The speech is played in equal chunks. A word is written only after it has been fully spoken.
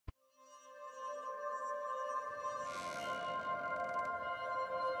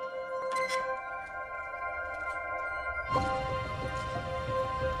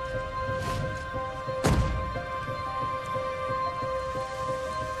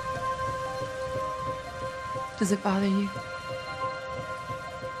Does it bother you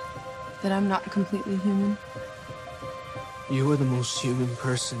that I'm not completely human? You are the most human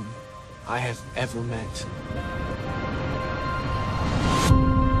person I have ever met.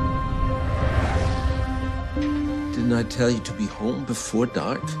 Didn't I tell you to be home before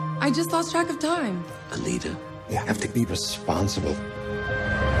dark? I just lost track of time. Alita. You have to be responsible.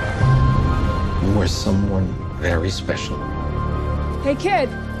 You are someone very special. Hey, kid.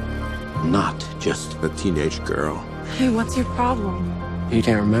 Not just a teenage girl. Hey, what's your problem? You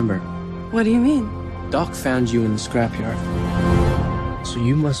can't remember. What do you mean? Doc found you in the scrapyard. So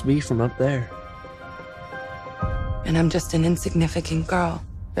you must be from up there. And I'm just an insignificant girl.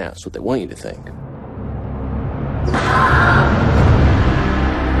 Yeah, that's what they want you to think.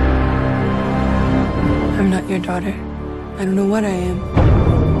 I'm not your daughter. I don't know what I am.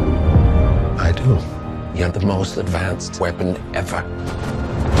 I do. You're the most advanced weapon ever.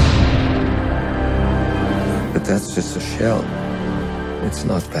 But that's just a shell. It's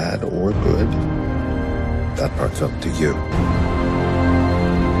not bad or good. That part's up to you.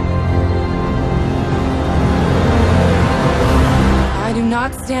 I do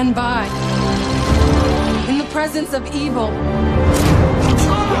not stand by in the presence of evil.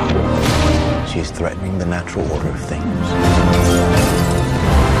 She's threatening the natural order of things.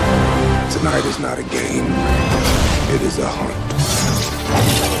 Tonight is not a game. It is a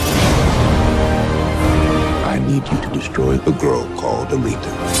hunt. I need you to destroy a girl called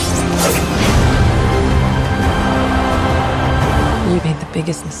Alita. You made the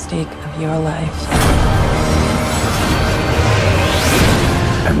biggest mistake of your life.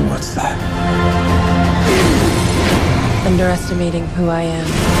 And what's that? Underestimating who I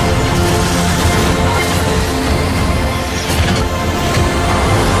am.